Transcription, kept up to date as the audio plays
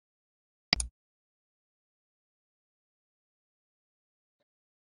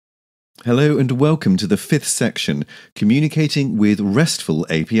Hello and welcome to the fifth section, Communicating with RESTful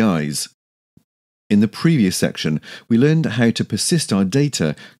APIs. In the previous section, we learned how to persist our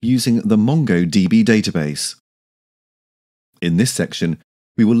data using the MongoDB database. In this section,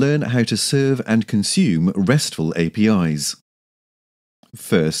 we will learn how to serve and consume RESTful APIs.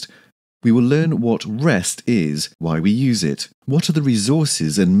 First, we will learn what REST is, why we use it, what are the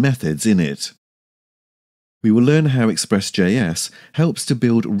resources and methods in it. We will learn how Express.js helps to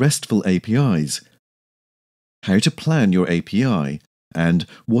build RESTful APIs, how to plan your API, and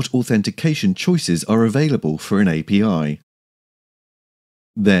what authentication choices are available for an API.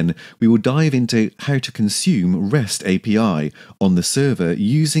 Then, we will dive into how to consume REST API on the server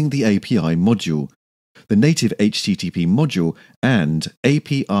using the API module, the native HTTP module, and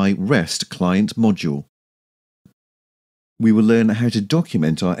API REST client module. We will learn how to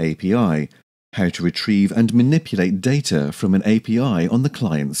document our API, how to retrieve and manipulate data from an API on the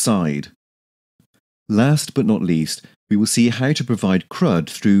client side. Last but not least, we will see how to provide CRUD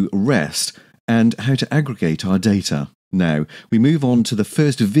through REST and how to aggregate our data. Now, we move on to the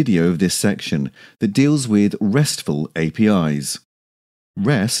first video of this section that deals with RESTful APIs.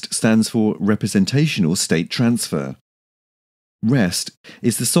 REST stands for Representational State Transfer. REST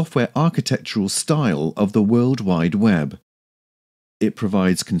is the software architectural style of the World Wide Web. It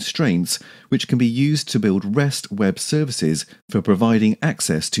provides constraints which can be used to build REST web services for providing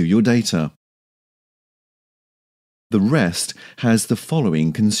access to your data. The REST has the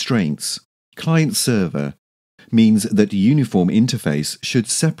following constraints. Client-server means that uniform interface should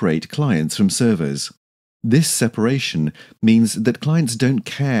separate clients from servers. This separation means that clients don't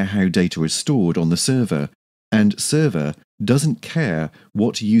care how data is stored on the server, and server doesn't care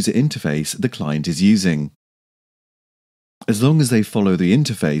what user interface the client is using. As long as they follow the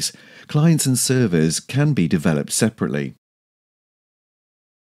interface, clients and servers can be developed separately.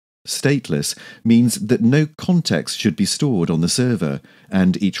 Stateless means that no context should be stored on the server,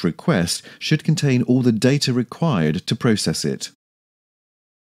 and each request should contain all the data required to process it.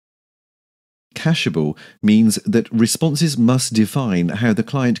 Cacheable means that responses must define how the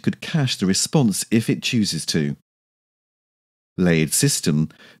client could cache the response if it chooses to. Layered system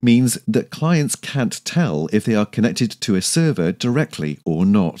means that clients can't tell if they are connected to a server directly or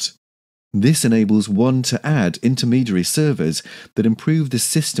not. This enables one to add intermediary servers that improve the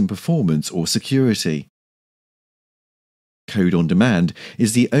system performance or security. Code on demand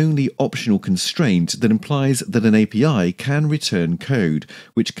is the only optional constraint that implies that an API can return code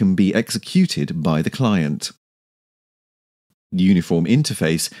which can be executed by the client. Uniform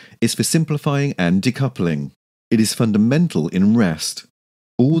interface is for simplifying and decoupling. It is fundamental in REST.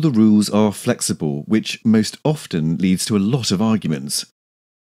 All the rules are flexible, which most often leads to a lot of arguments.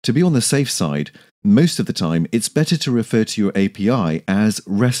 To be on the safe side, most of the time it's better to refer to your API as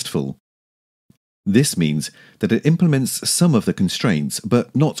RESTful. This means that it implements some of the constraints,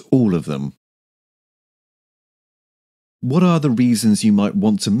 but not all of them. What are the reasons you might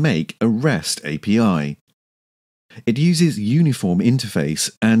want to make a REST API? It uses uniform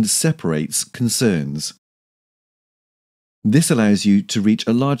interface and separates concerns. This allows you to reach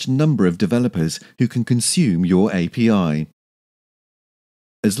a large number of developers who can consume your API.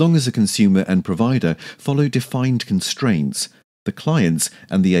 As long as the consumer and provider follow defined constraints, the clients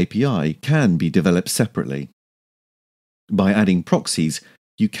and the API can be developed separately. By adding proxies,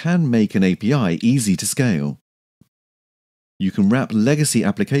 you can make an API easy to scale. You can wrap legacy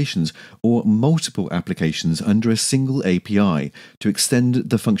applications or multiple applications under a single API to extend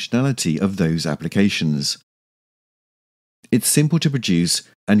the functionality of those applications. It's simple to produce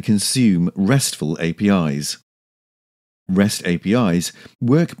and consume RESTful APIs. REST APIs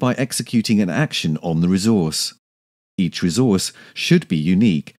work by executing an action on the resource. Each resource should be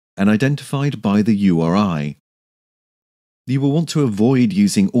unique and identified by the URI. You will want to avoid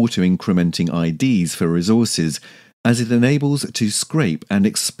using auto-incrementing IDs for resources, as it enables to scrape and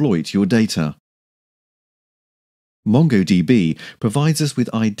exploit your data. MongoDB provides us with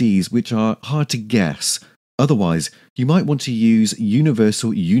IDs which are hard to guess. Otherwise, you might want to use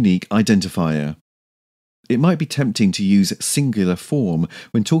Universal Unique Identifier. It might be tempting to use singular form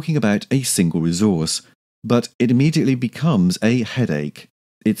when talking about a single resource, but it immediately becomes a headache.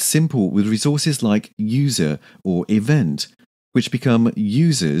 It's simple with resources like user or event, which become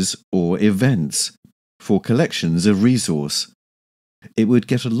users or events for collections of resource. It would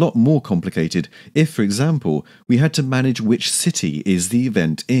get a lot more complicated if, for example, we had to manage which city is the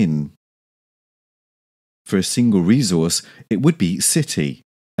event in. For a single resource, it would be city,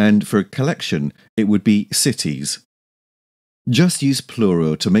 and for a collection, it would be cities. Just use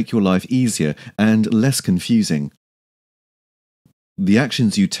plural to make your life easier and less confusing. The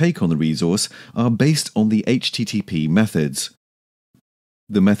actions you take on the resource are based on the HTTP methods.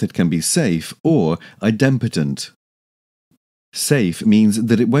 The method can be safe or idempotent. Safe means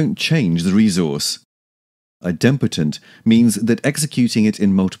that it won't change the resource. Idempotent means that executing it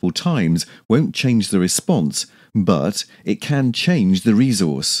in multiple times won't change the response, but it can change the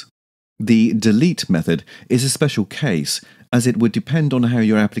resource. The delete method is a special case, as it would depend on how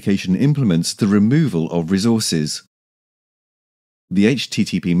your application implements the removal of resources. The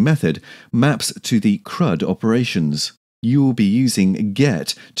HTTP method maps to the CRUD operations. You will be using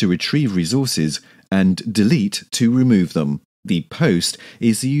get to retrieve resources and delete to remove them. The post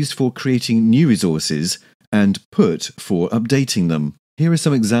is used for creating new resources and put for updating them. Here are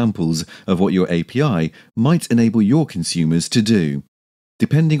some examples of what your API might enable your consumers to do,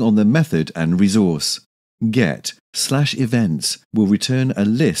 depending on the method and resource. Get/events will return a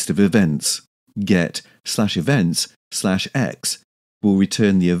list of events. Get/events/x will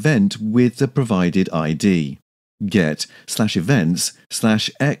return the event with the provided ID.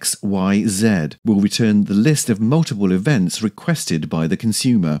 Get/events/xyz will return the list of multiple events requested by the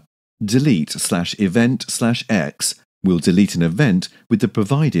consumer. Delete/event/x will delete an event with the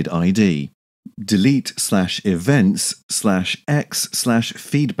provided ID.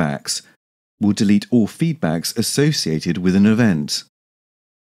 Delete/events/x/feedbacks will delete all feedbacks associated with an event.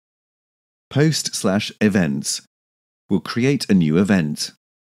 Post/events will create a new event.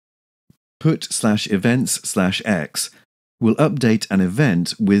 Put/events/x will update an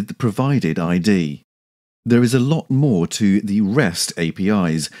event with the provided ID. There is a lot more to the REST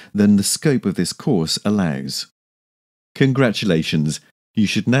APIs than the scope of this course allows. Congratulations! You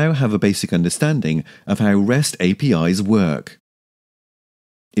should now have a basic understanding of how REST APIs work.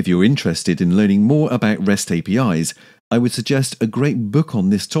 If you're interested in learning more about REST APIs, I would suggest a great book on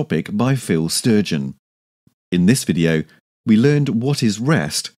this topic by Phil Sturgeon. In this video, we learned what is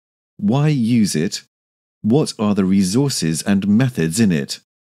REST, why use it, what are the resources and methods in it.